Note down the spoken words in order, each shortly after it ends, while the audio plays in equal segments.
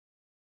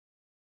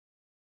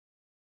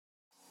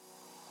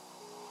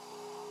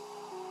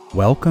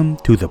Welcome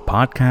to the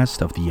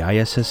podcast of the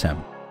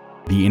ISSM,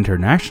 the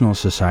International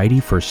Society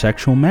for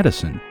Sexual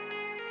Medicine.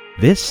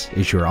 This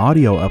is your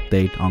audio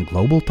update on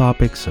global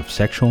topics of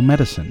sexual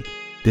medicine,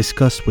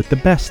 discussed with the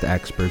best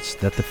experts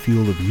that the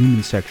field of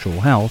human sexual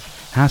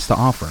health has to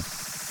offer.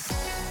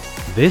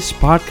 This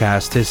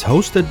podcast is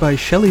hosted by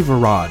Shelley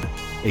Varad,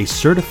 a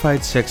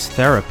certified sex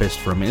therapist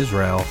from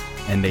Israel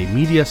and a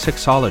media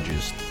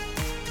sexologist.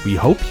 We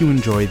hope you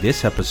enjoy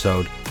this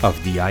episode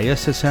of the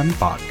ISSM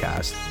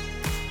podcast.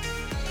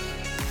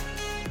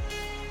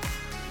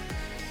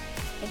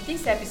 In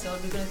this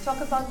episode, we're going to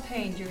talk about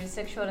pain during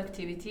sexual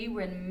activity.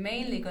 We're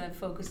mainly going to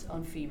focus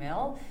on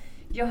female.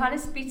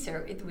 Johannes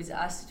Spitzer is with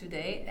us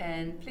today,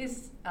 and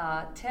please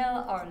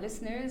tell our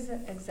listeners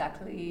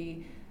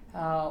exactly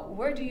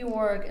where do you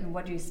work and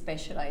what do you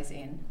specialize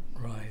in?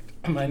 Right.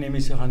 My name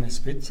is Johannes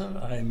Spitzer.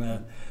 I'm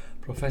a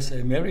Professor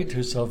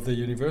Emeritus of the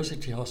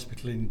University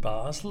Hospital in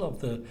Basel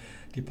of the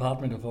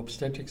Department of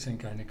Obstetrics and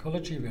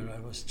Gynecology, where I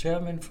was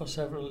chairman for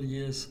several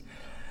years.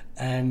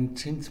 And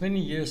since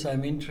many years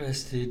I'm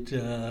interested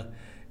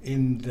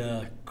in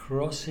the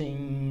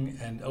crossing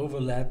and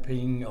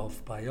overlapping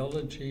of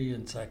biology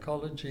and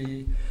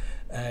psychology,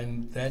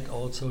 and that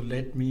also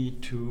led me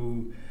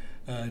to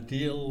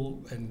deal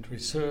and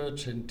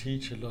research and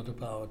teach a lot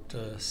about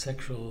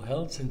sexual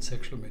health and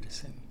sexual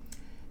medicine.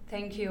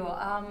 Thank you.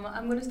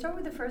 I'm going to start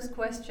with the first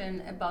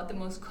question about the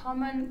most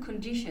common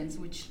conditions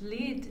which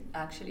lead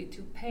actually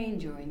to pain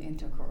during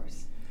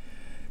intercourse.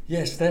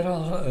 Yes, there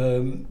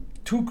are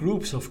two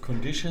groups of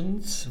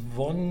conditions.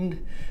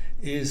 One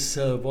is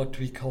what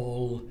we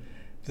call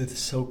the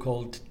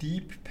so-called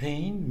deep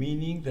pain,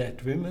 meaning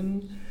that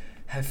women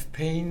have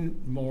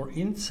pain more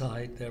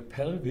inside their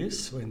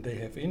pelvis when they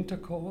have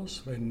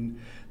intercourse,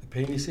 when the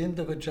penis is in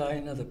the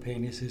vagina, the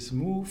penis is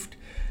moved,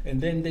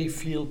 and then they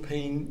feel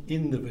pain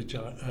in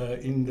the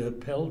in the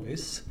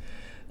pelvis.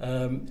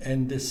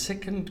 And the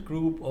second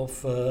group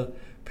of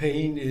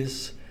pain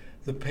is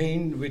the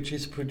pain which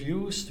is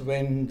produced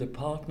when the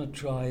partner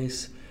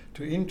tries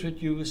to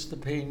introduce the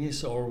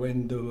penis, or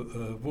when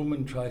the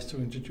woman tries to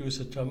introduce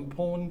a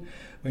tampon,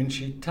 when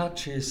she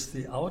touches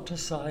the outer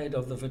side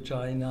of the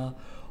vagina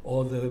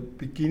or the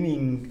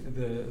beginning,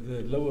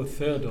 the lower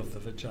third of the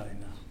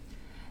vagina.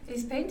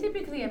 Is pain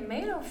typically a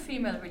male or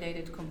female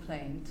related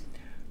complaint?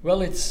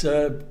 Well, it's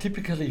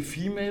typically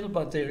female,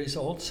 but there is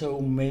also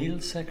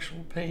male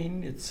sexual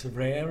pain. It's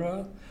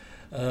rarer,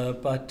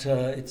 but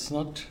it's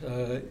not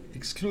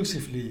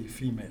exclusively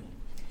female.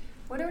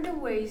 What are the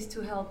ways to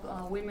help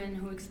women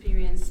who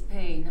experience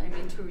pain? I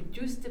mean, to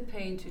reduce the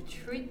pain, to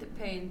treat the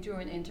pain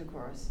during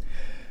intercourse?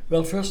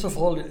 Well, first of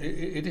all,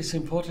 it is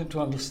important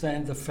to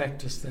understand the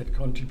factors that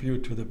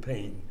contribute to the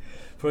pain.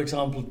 For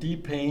example,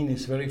 deep pain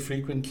is very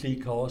frequently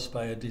caused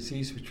by a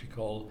disease which we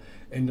call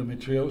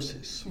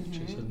endometriosis, which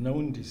is a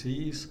known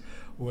disease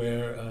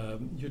where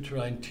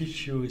uterine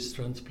tissue is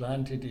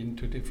transplanted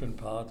into different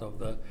parts of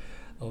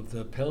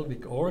the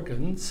pelvic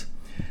organs.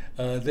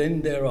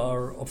 Then there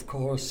are, of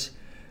course,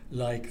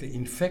 like the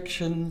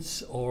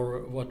infections,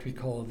 or what we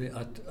call the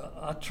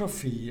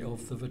atrophy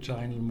of the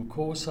vaginal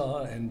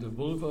mucosa and the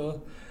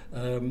vulva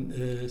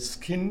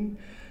skin.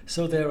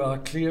 So there are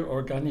clear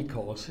organic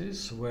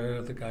causes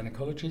where the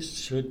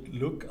gynecologist should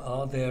look,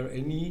 are there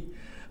any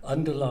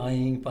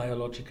underlying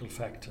biological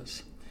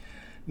factors?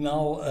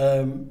 Now,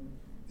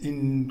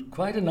 in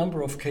quite a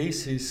number of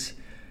cases,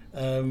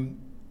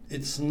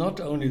 it's not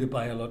only the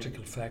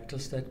biological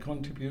factors that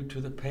contribute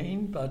to the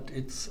pain, but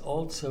it's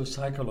also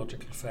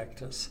psychological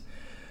factors,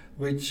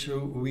 which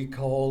we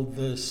call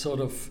the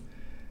sort of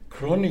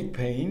chronic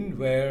pain,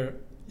 where,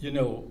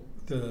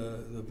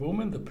 the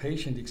woman, the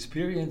patient,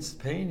 experienced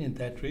pain in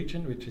that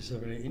region, which is a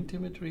very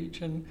intimate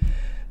region,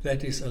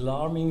 that is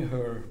alarming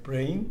her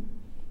brain.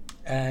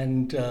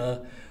 And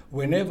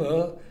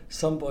whenever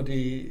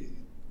somebody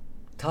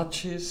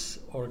touches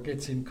or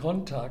gets in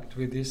contact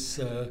with this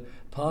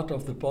part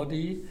of the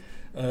body,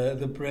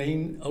 the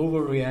brain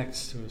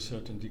overreacts to a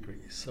certain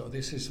degree. So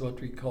this is what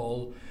we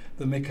call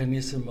the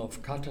mechanism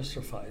of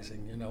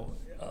catastrophizing.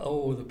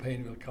 The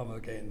pain will come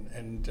again.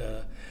 And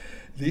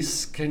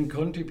this can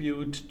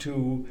contribute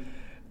to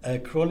a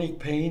chronic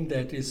pain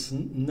that is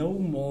no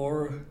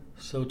more,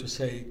 so to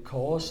say,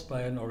 caused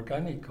by an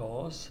organic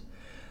cause,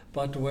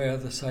 but where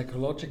the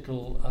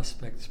psychological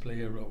aspects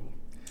play a role.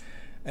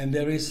 And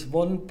there is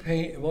one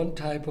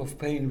type of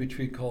pain which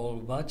we call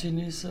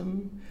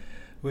vaginism,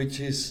 which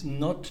is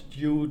not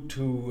due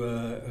to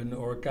an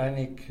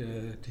organic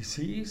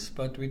disease,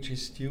 but which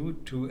is due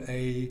to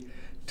a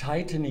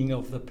tightening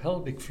of the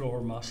pelvic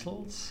floor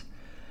muscles,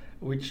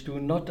 which do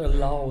not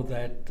allow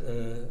that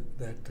the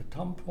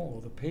tampon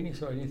or the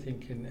penis or anything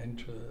can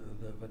enter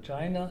the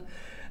vagina.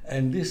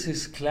 And this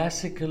is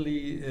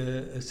classically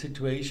a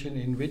situation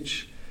in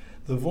which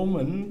the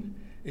woman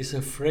is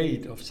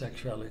afraid of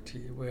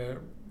sexuality, where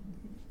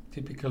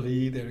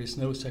typically there is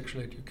no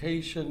sexual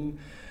education.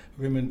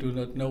 Women do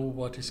not know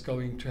what is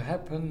going to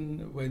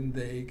happen when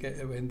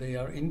they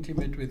are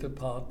intimate with a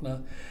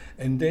partner,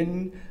 and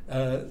then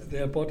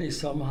their body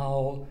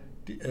somehow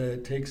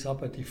takes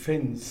up a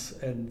defense,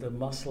 and the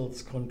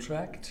muscles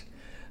contract,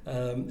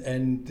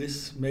 and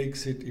this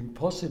makes it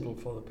impossible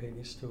for the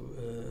penis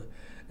to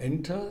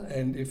enter.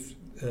 And if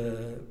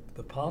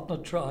the partner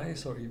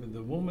tries, or even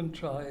the woman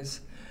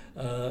tries,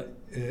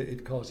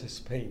 it causes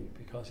pain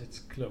because it's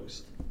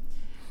closed.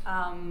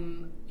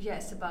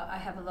 Yes, but I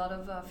have a lot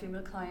of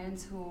female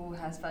clients who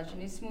has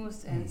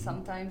vaginismus, and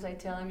sometimes I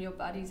tell them your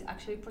body is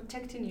actually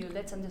protecting you.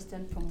 Let's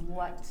understand from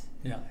what.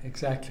 Yeah,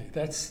 exactly.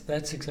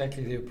 That's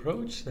exactly the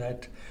approach.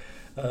 That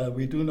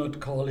we do not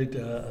call it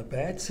a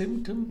bad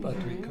symptom, but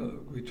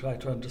we try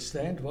to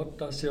understand what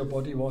does your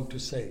body want to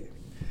say,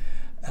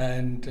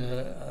 and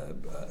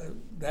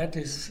that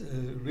is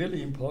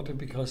really important,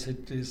 because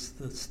it is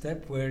the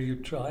step where you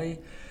try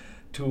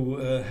to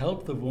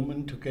help the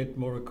woman to get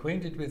more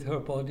acquainted with her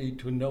body,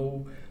 to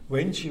know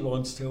when she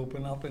wants to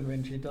open up and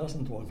when she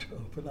doesn't want to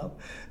open up,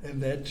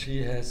 and that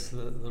she has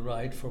the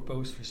right for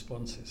both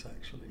responses,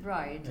 actually.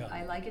 Right. Yeah.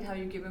 I like it how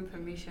you give him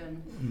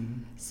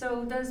permission.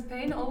 So does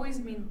pain always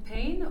mean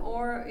pain,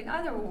 or in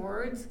other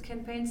words,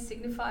 can pain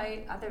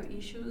signify other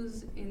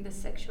issues in the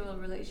sexual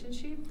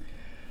relationship?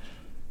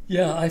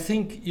 Yeah, I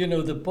think,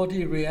 the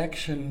body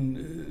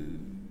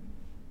reaction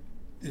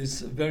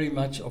is very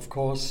much, of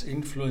course,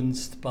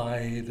 influenced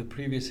by the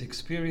previous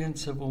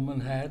experience a woman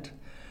had.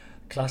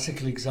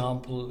 Classical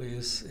example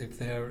is if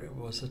there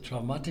was a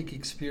traumatic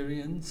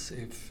experience,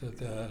 if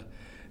the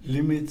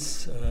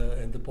limits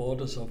and the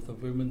borders of the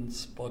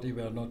woman's body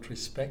were not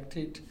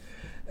respected,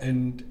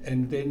 and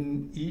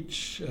then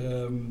each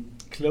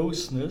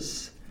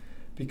closeness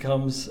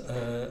becomes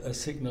a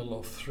signal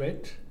of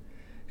threat.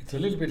 It's a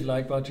little bit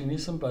like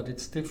vaginism, but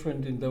it's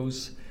different in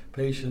those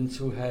patients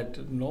who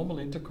had normal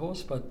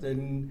intercourse, but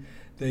then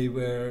they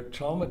were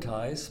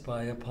traumatized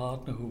by a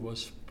partner who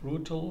was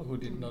brutal, who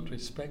did not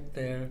respect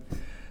their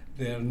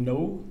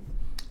no.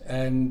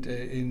 And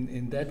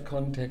in that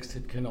context,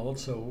 it can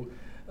also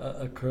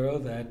occur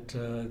that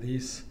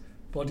these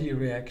body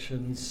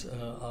reactions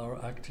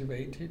are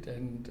activated,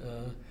 and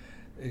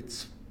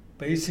it's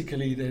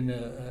basically then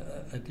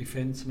a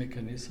defense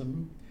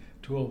mechanism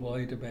to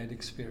avoid a bad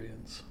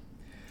experience.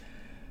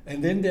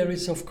 And then there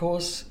is, of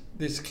course,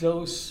 this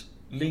close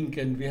link,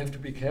 and we have to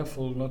be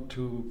careful not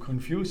to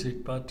confuse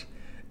it, but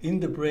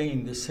in the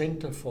brain, the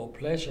center for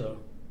pleasure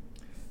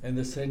and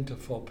the center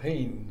for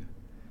pain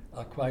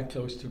are quite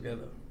close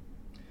together.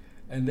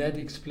 And that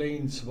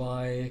explains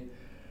why,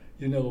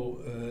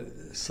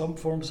 some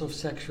forms of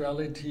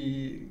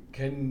sexuality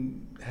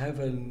can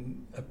have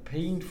a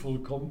painful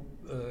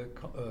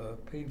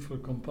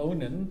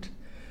component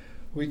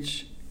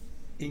which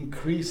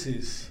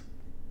increases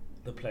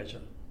the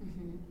pleasure.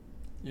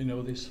 You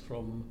know this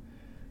from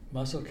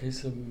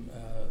masochism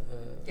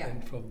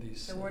and from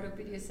these. The word of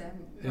BDSM,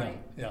 right?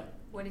 Yeah.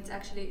 When it's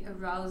actually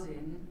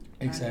arousing,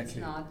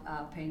 exactly. And it's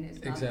not pain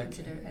is not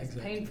considered as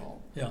painful.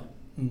 Yeah.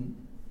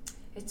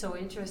 It's so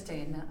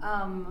interesting.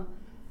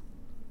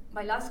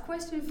 My last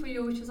question for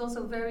you, which is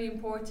also very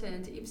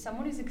important: if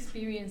someone is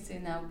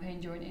experiencing now pain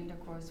during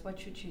intercourse, what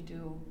should you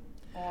do?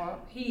 Or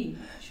he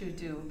should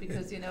do,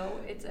 because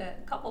it's a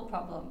couple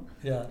problem,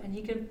 and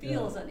he can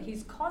feel that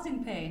he's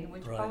causing pain,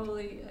 which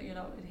probably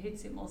it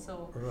hits him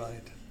also.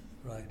 Right.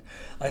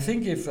 I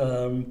think if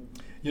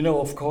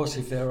of course,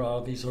 if there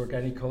are these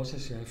organic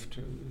causes, you have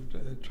to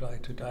try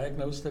to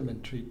diagnose them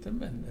and treat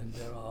them, and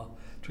there are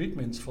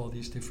treatments for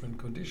these different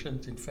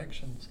conditions,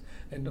 infections,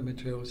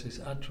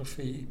 endometriosis,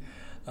 atrophy.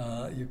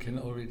 You can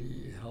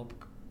already help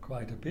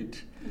quite a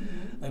bit.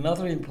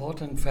 Another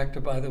important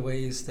factor, by the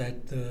way, is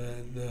that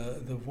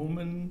the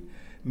woman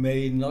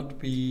may not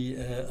be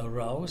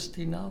aroused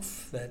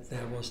enough, that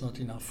there was not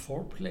enough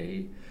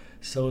foreplay,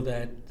 so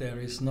that there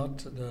is not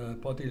the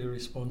bodily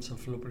response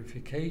of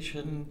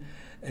lubrication,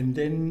 and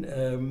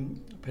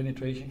then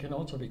penetration can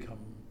also become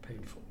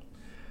painful.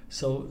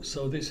 So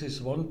this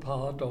is one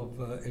part of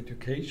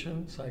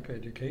education,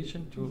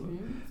 psychoeducation, to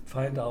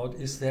find out,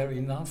 is there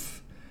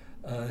enough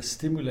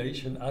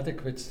stimulation,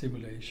 adequate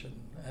stimulation.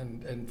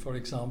 And for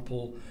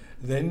example,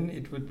 then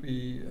it would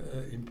be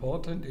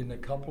important in a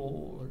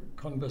couple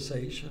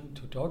conversation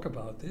to talk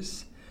about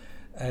this,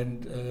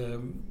 and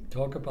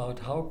talk about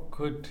how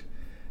could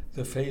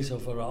the phase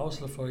of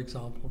arousal, for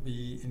example,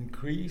 be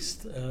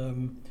increased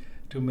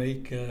to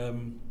make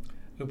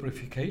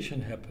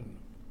lubrication happen.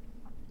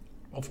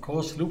 Of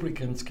course,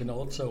 lubricants can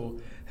also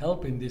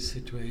help in this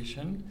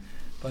situation,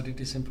 but it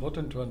is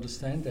important to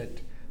understand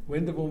that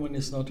when the woman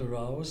is not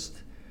aroused,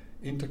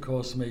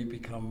 intercourse may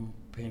become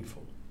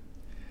painful.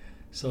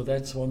 So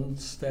that's one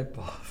step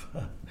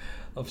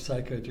of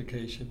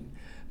psychoeducation.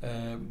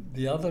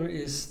 The other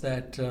is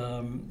that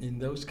in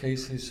those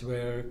cases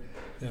where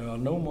there are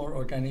no more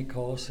organic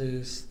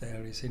causes,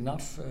 there is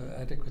enough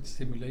adequate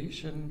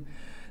stimulation,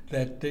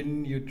 that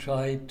then you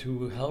try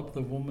to help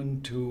the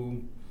woman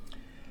to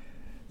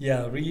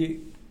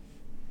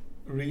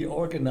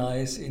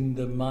reorganize in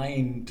the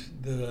mind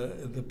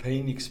the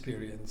pain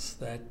experience,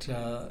 that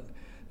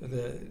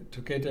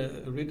to get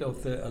rid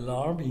of the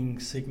alarming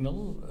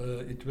signal,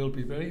 it will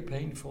be very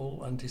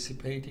painful.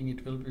 Anticipating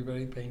it will be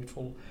very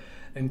painful,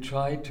 and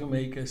try to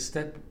make a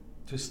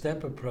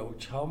step-to-step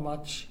approach. How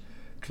much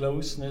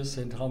closeness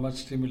and how much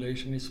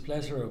stimulation is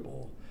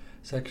pleasurable?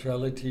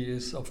 Sexuality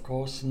is, of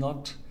course,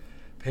 not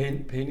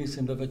penis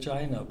in the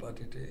vagina, but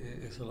it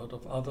is a lot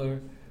of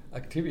other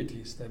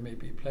activities that may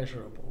be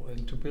pleasurable.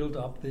 And to build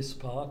up this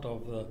part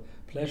of the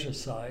pleasure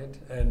side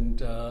and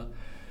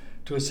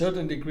to a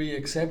certain degree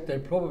accept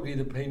that probably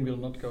the pain will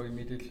not go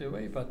immediately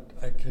away, but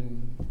I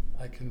can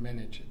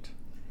manage it.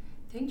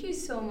 Thank you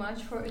so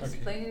much for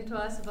explaining to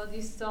us about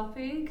this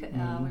topic.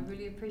 We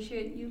really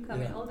appreciate you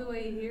coming all the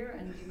way here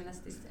and giving us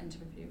this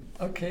interview.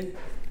 Okay,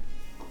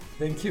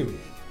 thank you.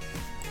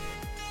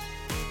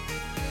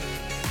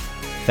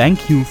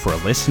 Thank you for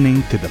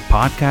listening to the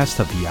podcast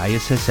of the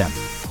ISSM.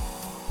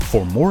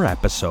 For more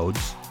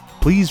episodes,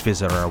 please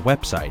visit our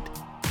website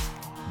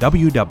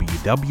www.issm.info.